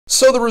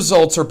So the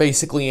results are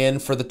basically in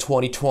for the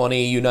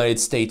 2020 United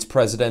States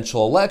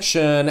presidential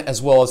election,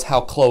 as well as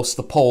how close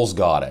the polls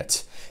got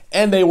it.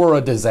 And they were a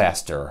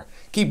disaster.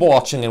 Keep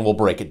watching and we'll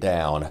break it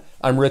down.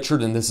 I'm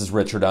Richard and this is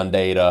Richard on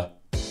Data.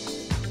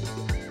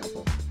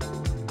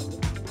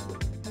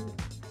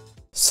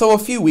 So a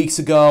few weeks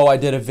ago, I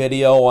did a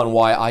video on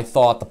why I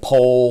thought the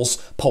polls,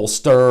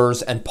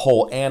 pollsters, and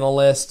poll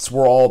analysts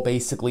were all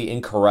basically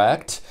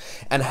incorrect,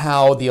 and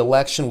how the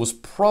election was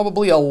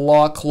probably a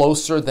lot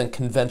closer than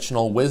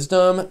conventional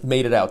wisdom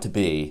made it out to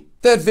be.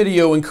 That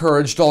video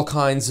encouraged all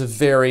kinds of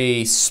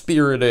very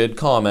spirited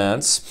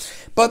comments,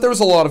 but there was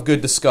a lot of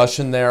good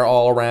discussion there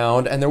all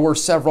around, and there were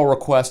several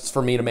requests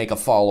for me to make a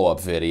follow-up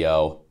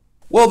video.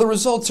 Well, the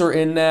results are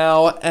in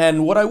now,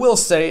 and what I will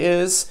say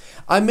is,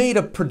 I made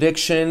a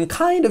prediction,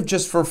 kind of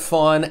just for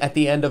fun, at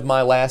the end of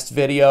my last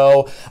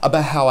video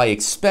about how I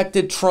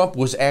expected Trump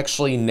was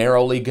actually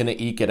narrowly gonna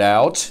eke it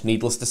out.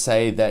 Needless to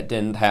say, that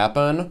didn't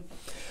happen.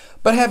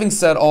 But having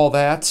said all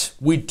that,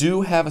 we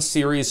do have a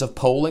series of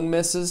polling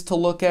misses to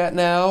look at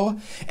now,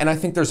 and I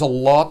think there's a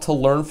lot to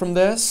learn from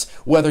this,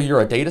 whether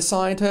you're a data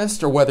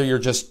scientist or whether you're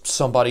just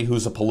somebody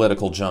who's a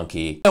political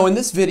junkie. Now in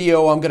this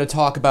video, I'm going to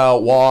talk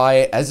about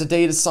why, as a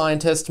data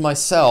scientist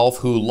myself,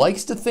 who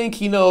likes to think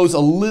he knows a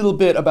little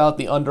bit about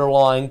the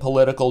underlying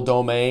political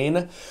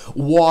domain,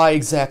 why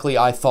exactly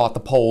I thought the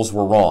polls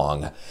were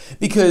wrong.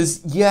 Because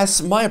yes,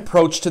 my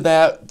approach to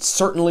that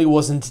certainly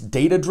wasn't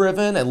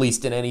data-driven, at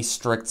least in any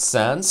strict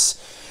sense.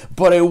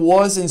 But it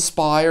was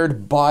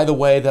inspired by the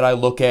way that I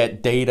look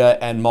at data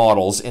and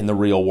models in the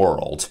real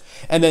world.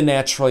 And then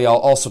naturally, I'll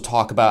also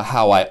talk about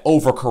how I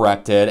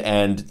overcorrected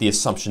and the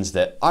assumptions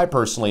that I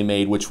personally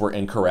made, which were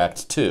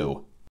incorrect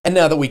too. And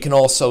now that we can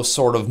also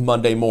sort of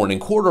Monday morning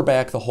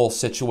quarterback the whole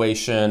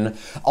situation,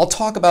 I'll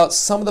talk about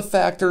some of the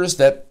factors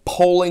that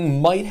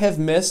polling might have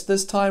missed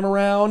this time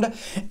around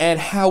and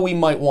how we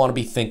might want to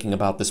be thinking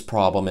about this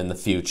problem in the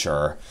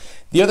future.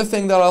 The other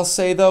thing that I'll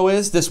say though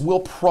is this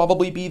will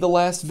probably be the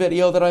last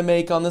video that I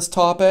make on this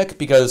topic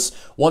because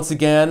once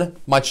again,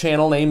 my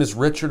channel name is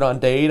Richard on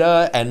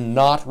Data and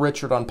not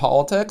Richard on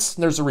Politics.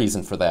 There's a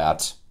reason for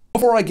that.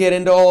 Before I get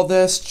into all of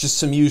this, just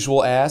some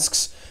usual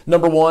asks.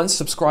 Number one,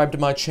 subscribe to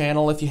my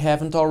channel if you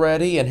haven't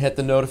already and hit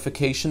the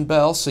notification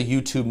bell so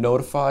YouTube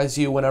notifies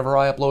you whenever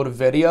I upload a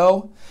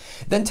video.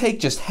 Then take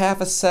just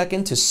half a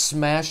second to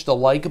smash the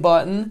like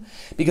button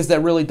because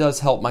that really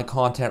does help my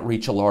content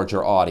reach a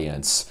larger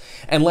audience.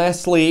 And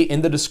lastly,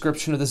 in the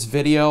description of this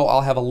video,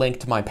 I'll have a link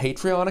to my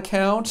Patreon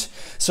account.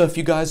 So if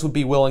you guys would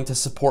be willing to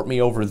support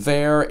me over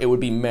there, it would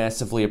be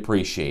massively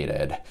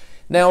appreciated.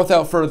 Now,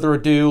 without further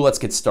ado, let's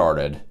get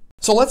started.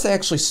 So let's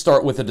actually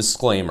start with a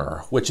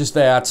disclaimer, which is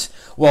that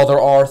while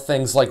there are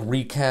things like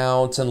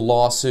recounts and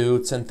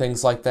lawsuits and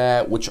things like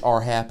that, which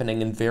are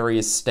happening in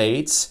various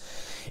states,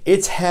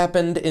 it's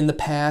happened in the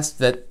past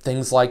that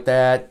things like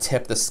that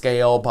tip the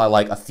scale by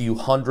like a few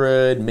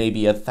hundred,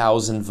 maybe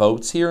 1,000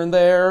 votes here and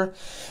there.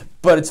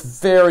 But it's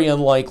very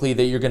unlikely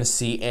that you're going to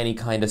see any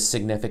kind of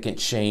significant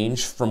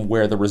change from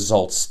where the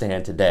results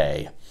stand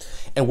today.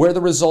 And where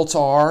the results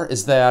are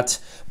is that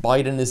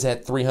Biden is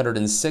at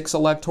 306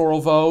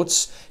 electoral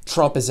votes,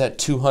 Trump is at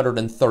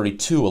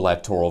 232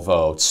 electoral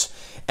votes.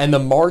 And the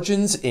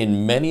margins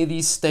in many of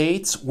these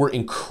states were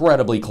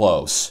incredibly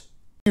close.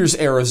 Here's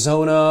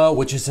Arizona,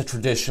 which is a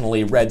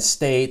traditionally red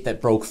state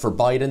that broke for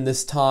Biden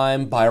this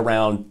time by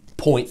around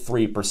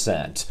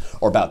 0.3%,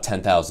 or about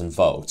 10,000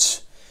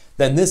 votes.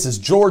 Then this is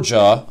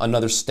Georgia,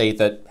 another state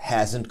that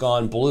hasn't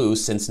gone blue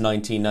since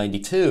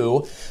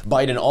 1992.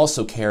 Biden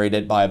also carried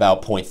it by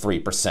about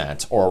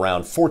 0.3%, or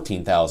around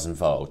 14,000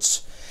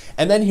 votes.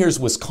 And then here's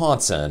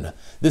Wisconsin.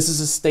 This is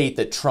a state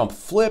that Trump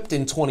flipped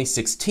in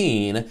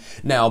 2016.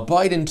 Now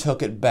Biden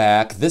took it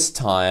back this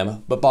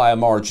time, but by a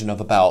margin of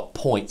about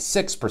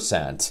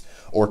 0.6%,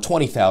 or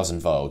 20,000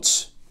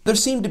 votes. There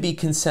seemed to be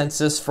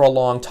consensus for a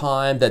long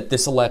time that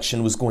this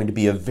election was going to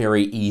be a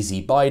very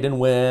easy Biden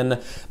win.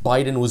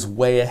 Biden was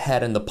way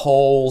ahead in the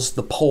polls.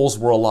 The polls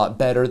were a lot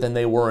better than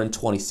they were in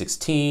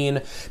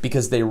 2016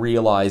 because they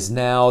realize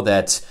now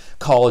that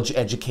college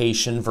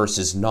education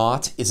versus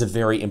not is a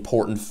very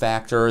important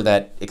factor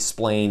that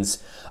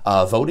explains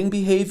voting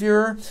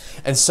behavior.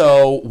 And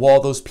so while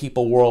those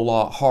people were a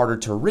lot harder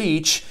to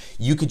reach,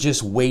 you could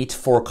just wait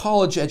for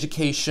college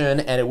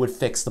education and it would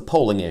fix the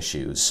polling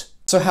issues.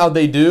 So how'd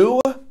they do?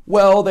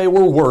 Well, they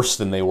were worse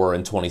than they were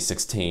in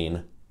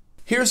 2016.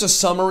 Here's a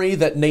summary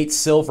that Nate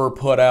Silver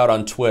put out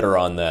on Twitter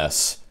on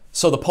this.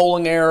 So the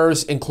polling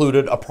errors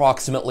included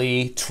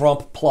approximately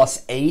Trump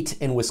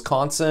 +8 in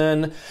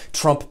Wisconsin,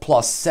 Trump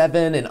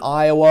 +7 in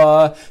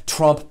Iowa,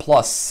 Trump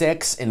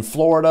 +6 in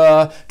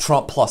Florida,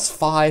 Trump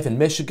 +5 in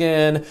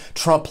Michigan,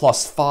 Trump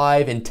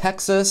 +5 in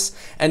Texas,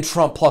 and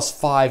Trump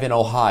 +5 in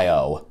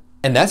Ohio.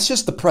 And that's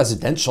just the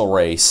presidential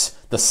race.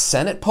 The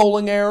Senate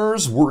polling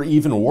errors were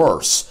even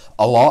worse,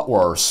 a lot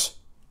worse.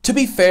 To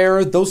be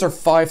fair, those are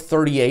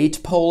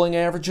 538 polling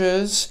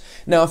averages.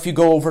 Now, if you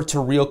go over to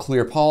Real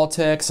Clear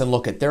Politics and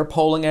look at their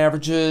polling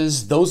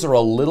averages, those are a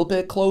little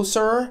bit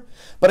closer.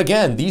 But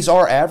again, these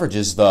are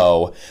averages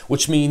though,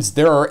 which means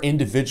there are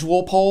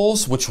individual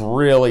polls which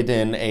really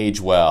didn't age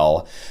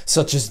well,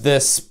 such as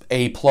this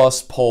A+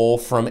 poll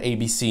from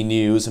ABC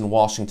News and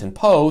Washington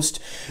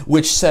Post,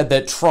 which said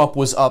that Trump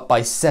was up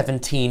by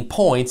 17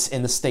 points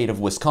in the state of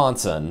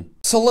Wisconsin.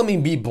 So let me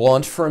be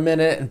blunt for a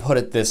minute and put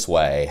it this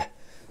way.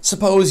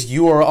 Suppose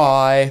you or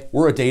I,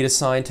 we're a data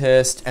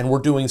scientist and we're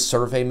doing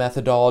survey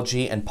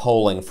methodology and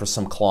polling for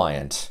some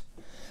client.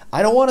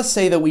 I don't want to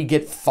say that we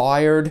get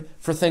fired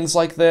for things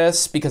like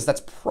this, because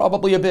that's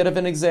probably a bit of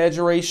an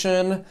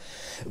exaggeration,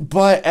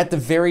 but at the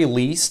very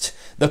least,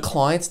 the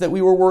clients that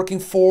we were working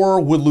for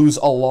would lose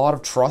a lot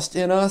of trust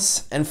in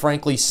us and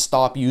frankly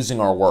stop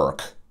using our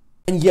work.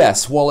 And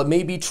yes, while it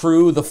may be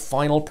true the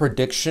final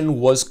prediction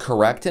was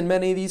correct in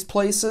many of these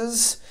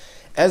places,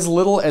 as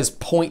little as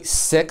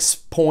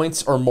 0.6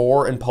 points or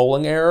more in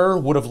polling error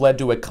would have led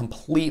to a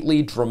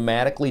completely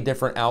dramatically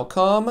different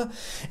outcome.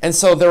 And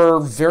so there are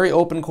very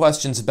open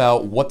questions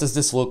about what does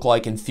this look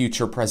like in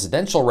future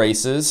presidential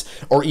races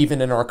or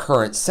even in our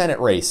current Senate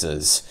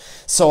races.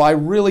 So I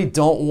really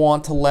don't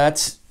want to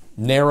let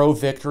narrow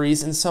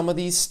victories in some of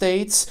these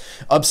states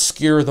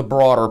obscure the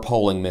broader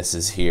polling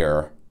misses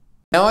here.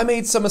 Now, I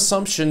made some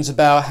assumptions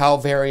about how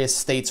various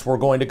states were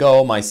going to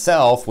go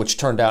myself, which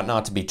turned out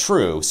not to be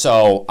true,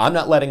 so I'm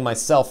not letting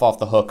myself off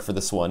the hook for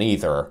this one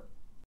either.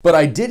 But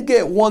I did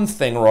get one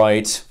thing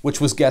right, which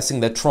was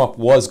guessing that Trump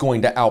was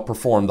going to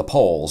outperform the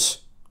polls.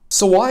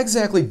 So why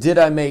exactly did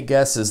I make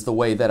guesses the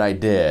way that I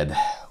did?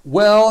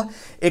 Well,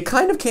 it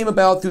kind of came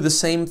about through the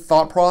same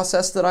thought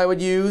process that I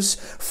would use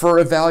for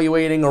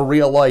evaluating a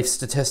real-life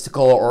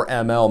statistical or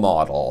ML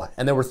model,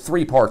 and there were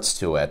three parts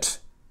to it.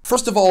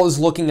 First of all is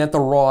looking at the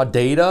raw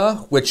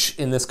data, which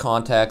in this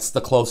context, the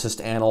closest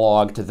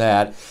analog to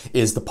that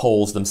is the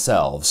polls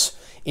themselves.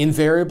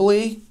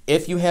 Invariably,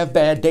 if you have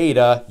bad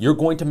data, you're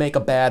going to make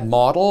a bad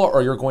model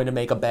or you're going to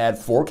make a bad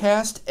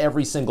forecast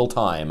every single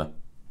time.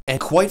 And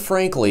quite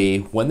frankly,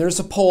 when there's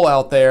a poll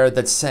out there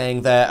that's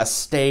saying that a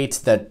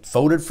state that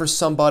voted for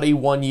somebody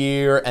one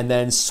year and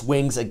then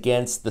swings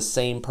against the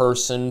same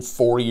person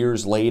 4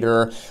 years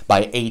later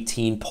by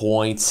 18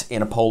 points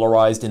in a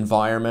polarized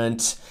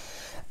environment,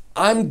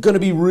 I'm going to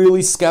be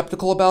really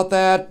skeptical about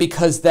that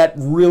because that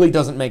really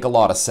doesn't make a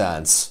lot of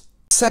sense.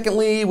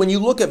 Secondly, when you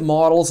look at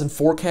models and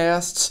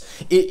forecasts,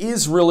 it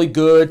is really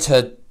good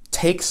to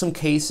take some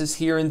cases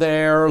here and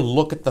there,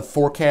 look at the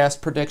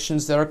forecast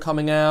predictions that are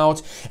coming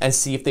out, and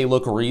see if they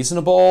look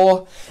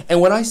reasonable.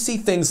 And when I see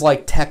things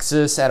like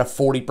Texas at a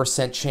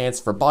 40% chance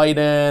for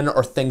Biden,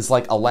 or things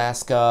like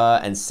Alaska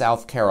and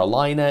South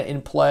Carolina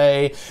in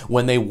play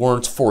when they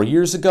weren't 4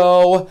 years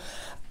ago,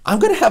 I'm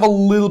going to have a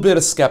little bit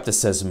of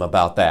skepticism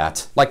about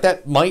that. Like,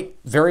 that might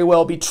very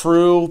well be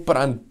true, but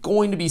I'm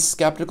going to be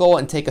skeptical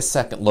and take a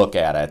second look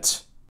at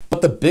it.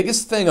 But the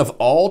biggest thing of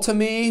all to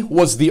me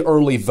was the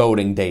early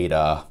voting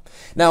data.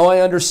 Now, I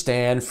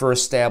understand for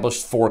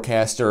established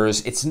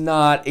forecasters, it's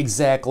not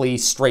exactly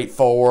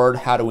straightforward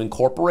how to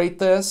incorporate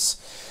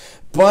this,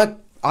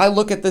 but I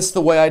look at this the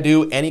way I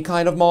do any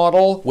kind of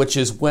model, which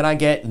is when I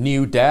get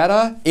new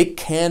data, it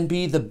can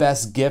be the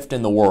best gift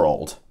in the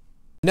world.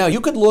 Now,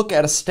 you could look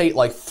at a state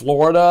like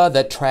Florida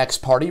that tracks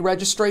party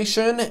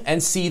registration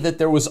and see that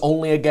there was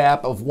only a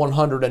gap of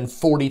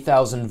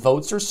 140,000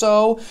 votes or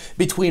so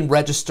between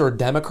registered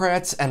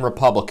Democrats and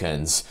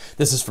Republicans.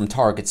 This is from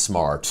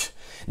TargetSmart.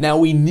 Now,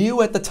 we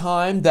knew at the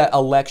time that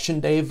Election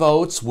Day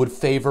votes would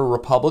favor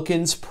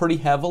Republicans pretty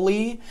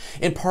heavily,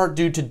 in part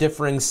due to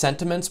differing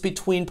sentiments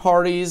between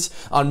parties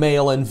on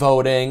mail-in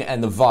voting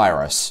and the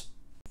virus.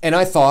 And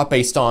I thought,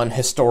 based on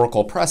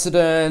historical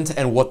precedent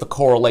and what the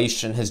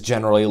correlation has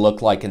generally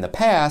looked like in the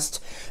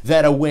past,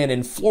 that a win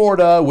in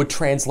Florida would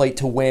translate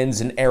to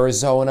wins in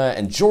Arizona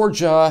and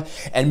Georgia,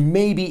 and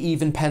maybe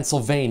even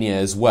Pennsylvania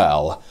as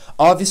well.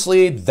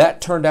 Obviously,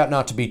 that turned out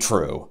not to be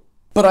true.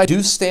 But I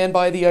do stand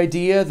by the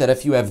idea that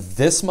if you have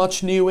this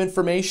much new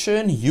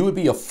information, you would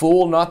be a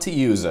fool not to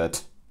use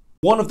it.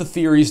 One of the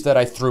theories that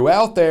I threw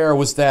out there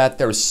was that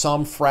there's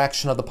some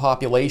fraction of the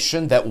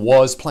population that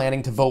was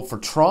planning to vote for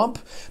Trump,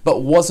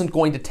 but wasn't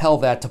going to tell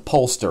that to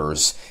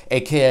pollsters,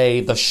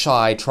 aka the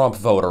shy Trump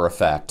voter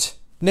effect.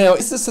 Now,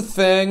 is this a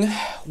thing?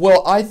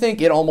 Well, I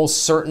think it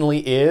almost certainly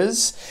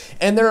is,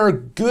 and there are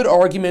good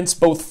arguments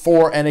both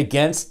for and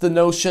against the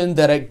notion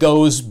that it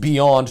goes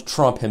beyond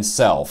Trump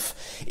himself.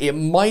 It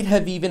might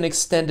have even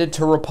extended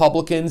to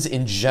Republicans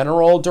in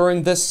general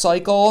during this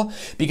cycle,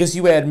 because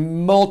you had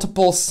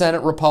multiple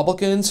Senate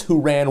Republicans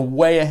who ran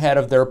way ahead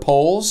of their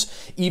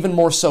polls, even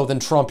more so than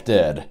Trump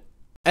did.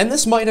 And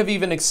this might have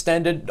even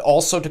extended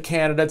also to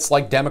candidates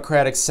like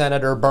Democratic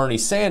Senator Bernie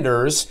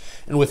Sanders,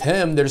 and with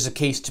him there's a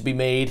case to be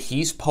made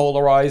he's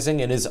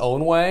polarizing in his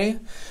own way,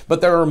 but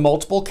there are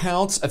multiple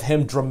counts of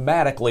him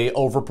dramatically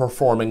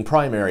overperforming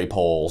primary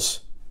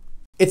polls.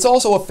 It's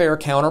also a fair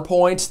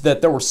counterpoint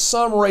that there were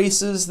some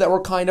races that were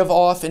kind of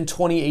off in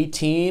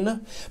 2018,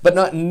 but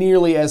not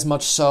nearly as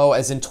much so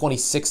as in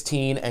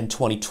 2016 and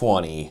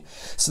 2020.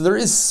 So there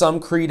is some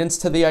credence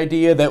to the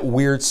idea that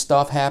weird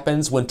stuff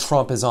happens when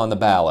Trump is on the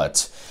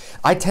ballot.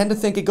 I tend to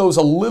think it goes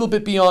a little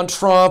bit beyond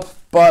Trump,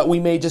 but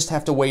we may just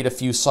have to wait a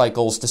few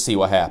cycles to see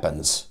what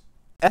happens.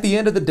 At the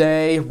end of the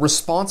day,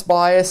 response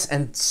bias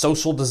and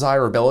social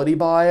desirability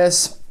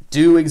bias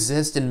do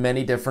exist in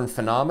many different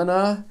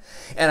phenomena,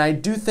 and I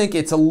do think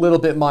it's a little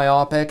bit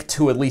myopic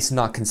to at least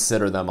not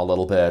consider them a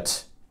little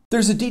bit.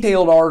 There's a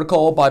detailed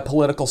article by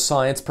political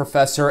science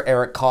professor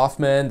Eric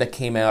Kaufman that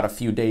came out a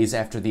few days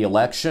after the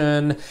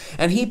election,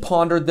 and he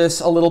pondered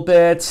this a little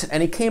bit,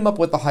 and he came up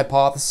with the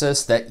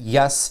hypothesis that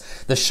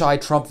yes, the shy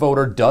Trump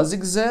voter does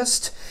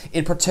exist.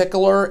 In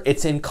particular,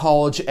 it's in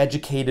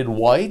college-educated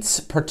whites,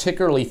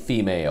 particularly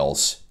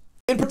females.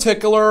 In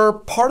particular,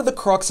 part of the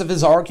crux of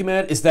his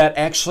argument is that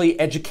actually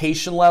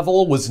education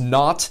level was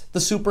not the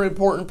super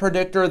important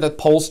predictor that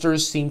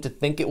pollsters seemed to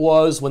think it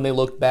was when they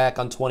looked back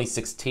on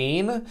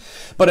 2016,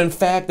 but in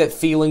fact that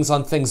feelings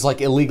on things like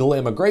illegal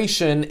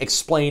immigration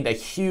explained a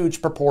huge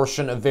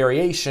proportion of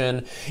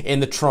variation in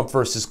the Trump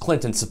versus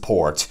Clinton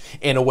support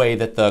in a way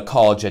that the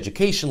college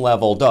education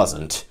level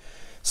doesn't.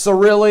 So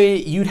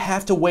really, you'd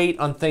have to wait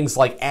on things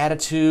like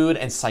attitude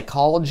and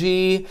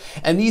psychology,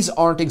 and these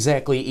aren't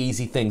exactly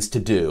easy things to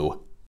do.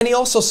 And he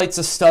also cites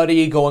a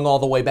study going all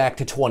the way back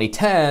to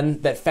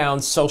 2010 that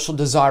found social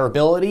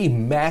desirability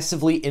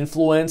massively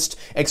influenced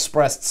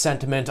expressed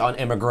sentiment on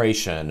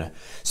immigration.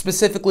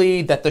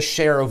 Specifically, that the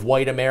share of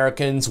white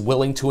Americans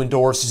willing to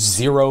endorse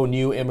zero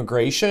new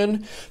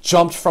immigration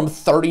jumped from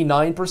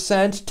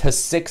 39% to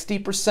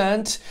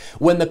 60%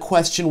 when the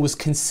question was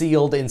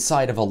concealed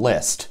inside of a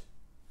list.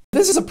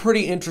 This is a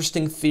pretty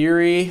interesting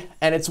theory,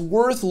 and it's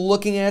worth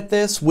looking at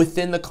this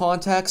within the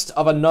context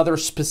of another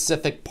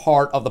specific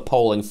part of the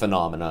polling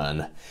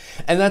phenomenon.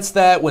 And that's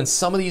that when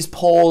some of these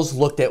polls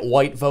looked at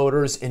white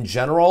voters in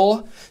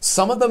general,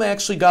 some of them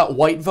actually got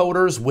white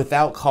voters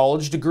without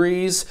college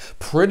degrees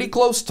pretty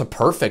close to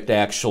perfect,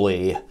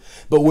 actually.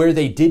 But where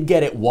they did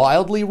get it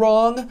wildly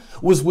wrong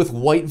was with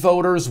white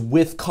voters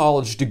with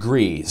college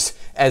degrees,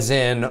 as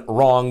in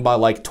wrong by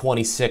like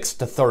 26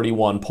 to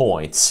 31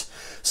 points.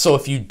 So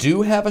if you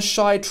do have a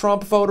shy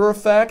Trump voter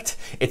effect,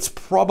 it's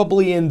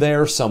probably in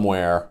there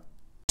somewhere.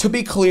 To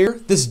be clear,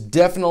 this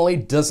definitely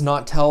does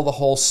not tell the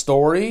whole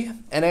story,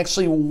 and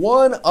actually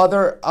one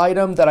other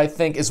item that I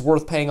think is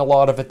worth paying a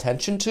lot of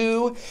attention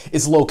to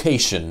is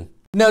location.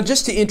 Now,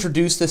 just to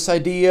introduce this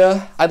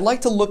idea, I'd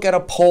like to look at a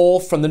poll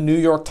from the New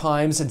York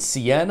Times in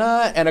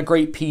Siena and a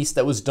great piece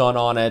that was done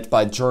on it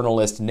by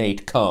journalist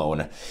Nate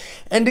Cohn.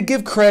 And to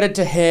give credit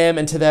to him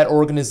and to that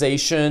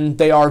organization,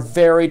 they are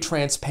very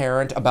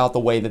transparent about the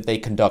way that they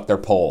conduct their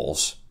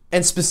polls.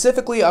 And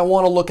specifically, I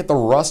want to look at the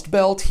Rust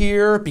Belt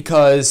here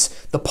because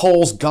the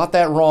polls got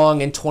that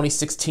wrong in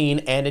 2016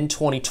 and in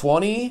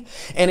 2020,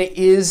 and it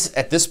is,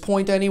 at this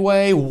point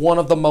anyway, one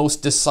of the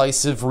most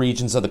decisive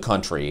regions of the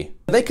country.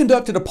 They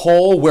conducted a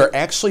poll where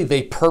actually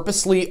they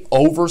purposely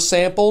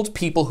oversampled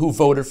people who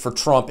voted for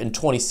Trump in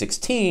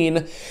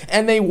 2016,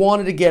 and they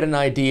wanted to get an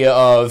idea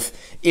of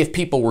if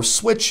people were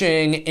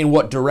switching, in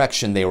what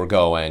direction they were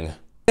going.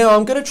 Now,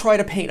 I'm going to try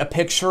to paint a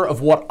picture of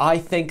what I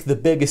think the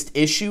biggest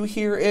issue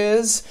here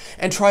is,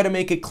 and try to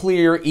make it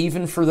clear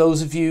even for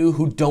those of you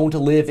who don't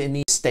live in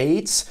these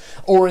states,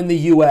 or in the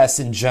US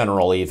in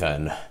general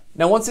even.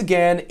 Now, once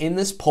again, in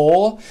this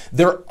poll,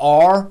 there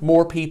are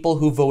more people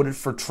who voted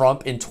for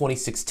Trump in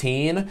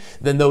 2016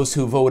 than those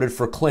who voted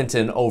for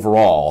Clinton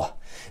overall.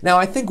 Now,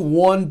 I think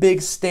one big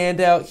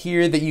standout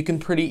here that you can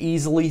pretty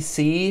easily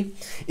see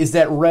is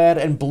that red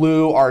and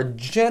blue are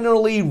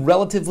generally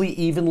relatively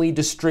evenly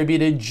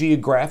distributed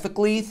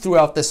geographically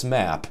throughout this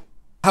map.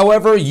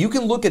 However, you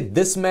can look at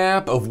this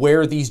map of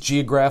where these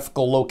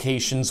geographical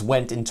locations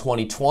went in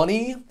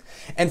 2020,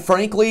 and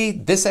frankly,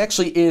 this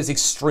actually is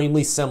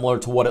extremely similar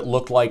to what it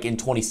looked like in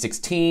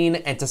 2016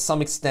 and to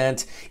some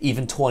extent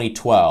even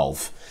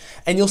 2012.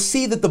 And you'll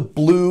see that the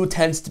blue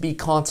tends to be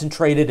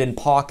concentrated in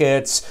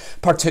pockets,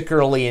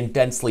 particularly in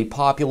densely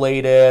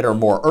populated or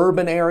more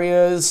urban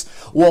areas,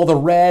 while the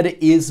red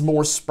is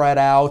more spread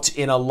out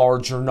in a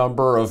larger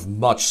number of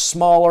much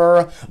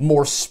smaller,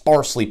 more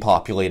sparsely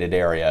populated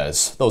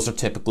areas. Those are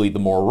typically the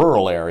more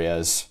rural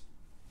areas.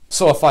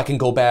 So if I can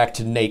go back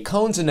to Nate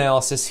Cohn's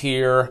analysis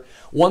here,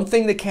 one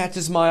thing that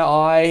catches my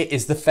eye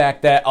is the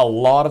fact that a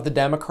lot of the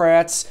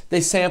Democrats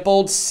they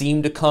sampled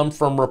seem to come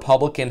from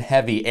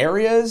Republican-heavy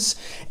areas,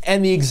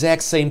 and the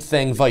exact same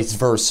thing vice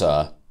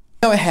versa.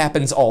 Now, it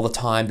happens all the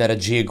time that a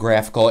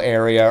geographical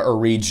area or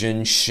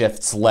region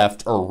shifts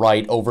left or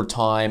right over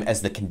time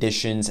as the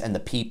conditions and the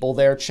people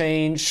there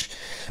change.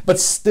 But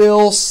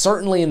still,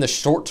 certainly in the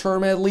short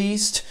term at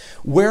least,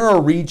 where a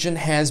region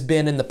has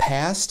been in the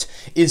past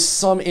is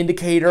some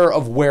indicator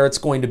of where it's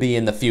going to be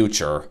in the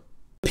future.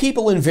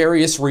 People in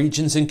various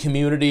regions and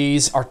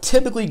communities are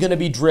typically going to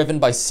be driven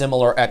by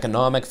similar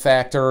economic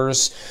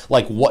factors,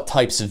 like what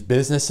types of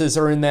businesses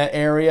are in that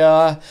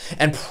area,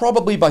 and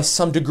probably by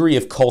some degree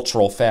of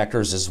cultural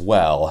factors as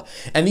well.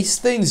 And these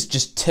things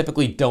just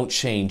typically don't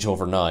change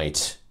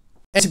overnight.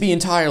 And to be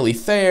entirely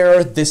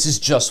fair, this is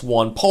just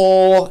one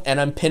poll, and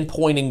I'm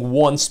pinpointing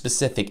one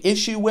specific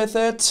issue with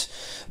it,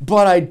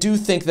 but I do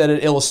think that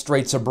it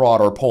illustrates a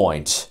broader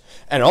point.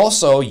 And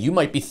also, you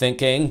might be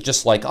thinking,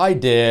 just like I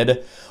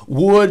did,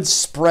 would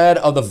spread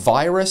of the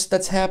virus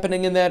that's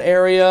happening in that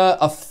area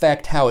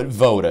affect how it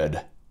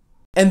voted?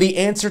 And the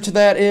answer to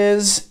that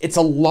is, it's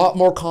a lot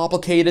more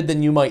complicated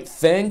than you might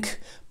think,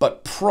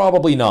 but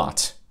probably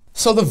not.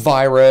 So the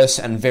virus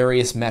and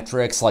various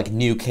metrics like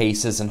new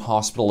cases and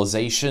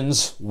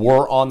hospitalizations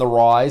were on the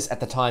rise at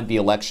the time the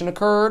election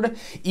occurred,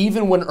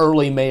 even when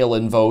early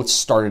mail-in votes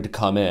started to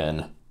come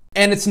in.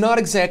 And it's not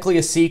exactly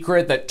a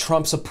secret that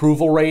Trump's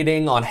approval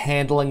rating on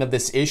handling of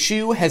this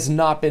issue has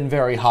not been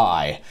very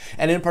high.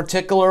 And in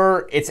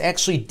particular, it's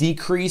actually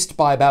decreased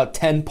by about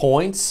 10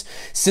 points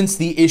since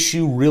the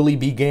issue really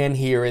began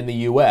here in the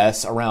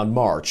US around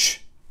March.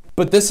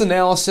 But this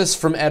analysis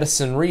from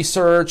Edison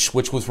Research,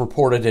 which was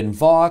reported in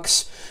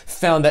Vox,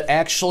 found that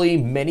actually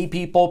many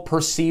people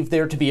perceive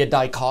there to be a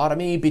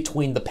dichotomy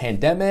between the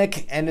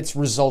pandemic and its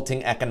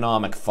resulting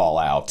economic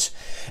fallout,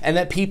 and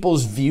that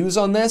people's views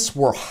on this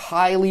were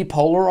highly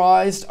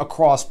polarized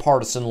across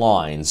partisan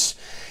lines.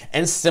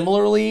 And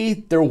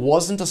similarly, there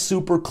wasn't a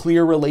super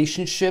clear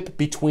relationship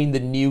between the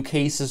new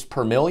cases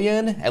per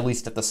million, at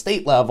least at the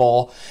state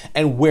level,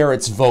 and where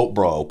its vote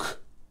broke.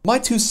 My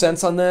 2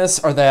 cents on this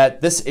are that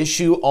this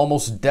issue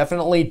almost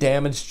definitely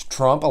damaged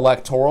Trump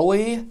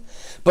electorally,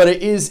 but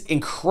it is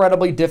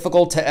incredibly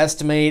difficult to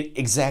estimate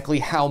exactly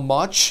how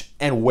much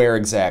and where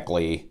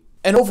exactly.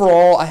 And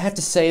overall, I have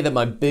to say that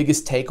my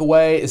biggest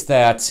takeaway is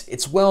that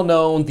it's well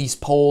known these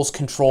polls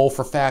control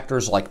for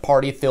factors like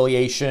party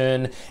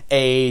affiliation,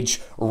 age,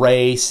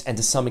 race, and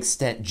to some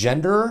extent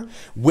gender,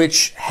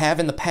 which have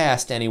in the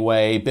past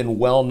anyway been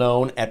well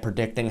known at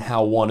predicting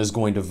how one is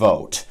going to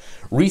vote.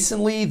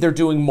 Recently, they're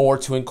doing more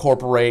to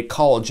incorporate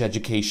college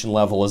education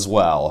level as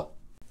well.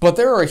 But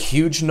there are a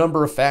huge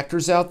number of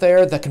factors out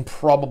there that can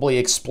probably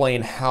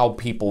explain how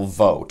people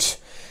vote.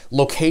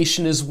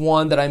 Location is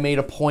one that I made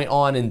a point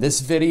on in this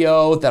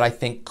video that I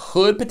think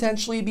could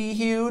potentially be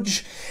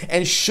huge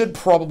and should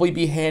probably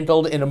be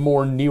handled in a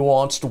more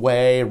nuanced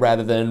way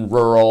rather than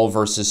rural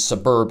versus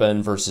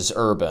suburban versus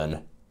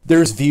urban.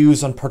 There's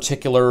views on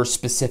particular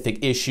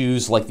specific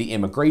issues like the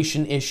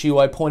immigration issue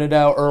I pointed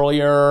out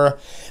earlier.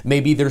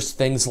 Maybe there's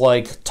things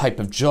like type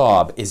of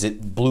job. Is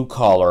it blue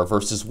collar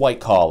versus white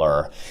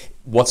collar?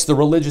 What's the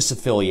religious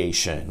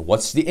affiliation?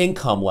 What's the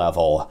income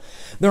level?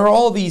 There are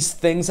all these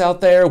things out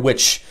there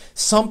which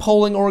some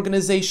polling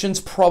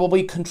organizations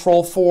probably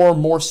control for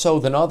more so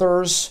than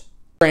others.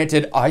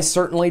 Granted, I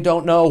certainly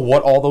don't know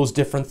what all those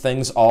different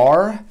things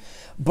are,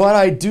 but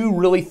I do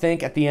really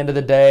think at the end of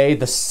the day,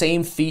 the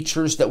same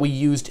features that we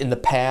used in the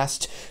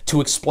past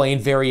to explain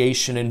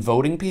variation in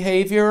voting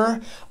behavior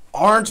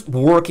aren't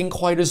working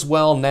quite as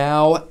well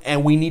now,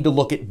 and we need to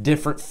look at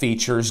different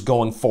features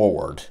going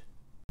forward.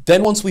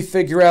 Then once we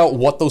figure out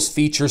what those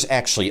features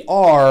actually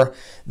are,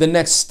 the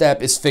next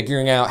step is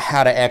figuring out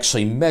how to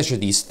actually measure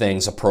these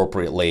things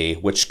appropriately,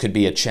 which could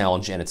be a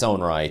challenge in its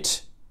own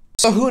right.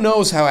 So who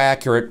knows how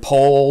accurate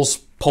polls,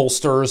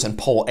 pollsters, and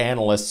poll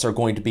analysts are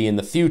going to be in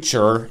the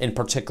future, in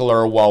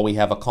particular while we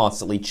have a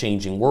constantly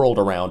changing world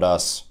around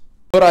us.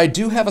 But I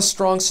do have a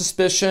strong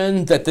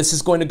suspicion that this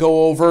is going to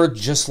go over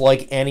just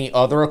like any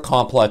other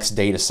complex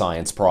data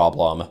science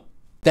problem.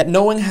 That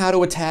knowing how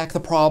to attack the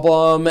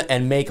problem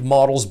and make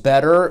models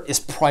better is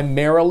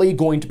primarily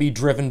going to be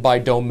driven by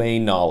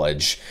domain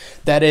knowledge.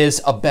 That is,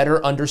 a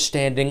better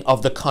understanding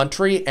of the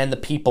country and the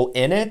people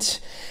in it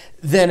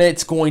than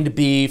it's going to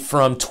be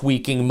from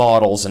tweaking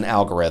models and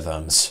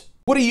algorithms.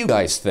 What do you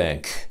guys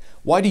think?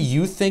 Why do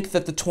you think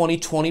that the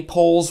 2020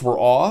 polls were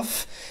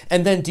off?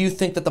 And then do you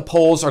think that the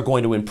polls are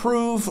going to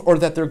improve or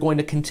that they're going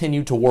to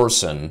continue to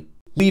worsen?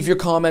 Leave your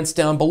comments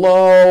down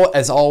below.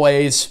 As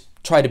always,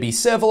 try to be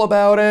civil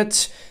about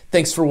it.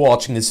 Thanks for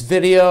watching this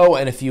video,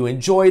 and if you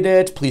enjoyed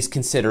it, please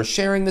consider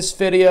sharing this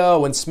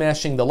video and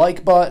smashing the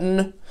like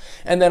button.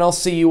 And then I'll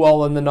see you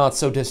all in the not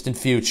so distant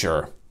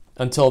future.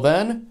 Until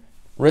then,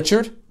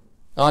 Richard,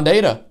 on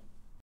data.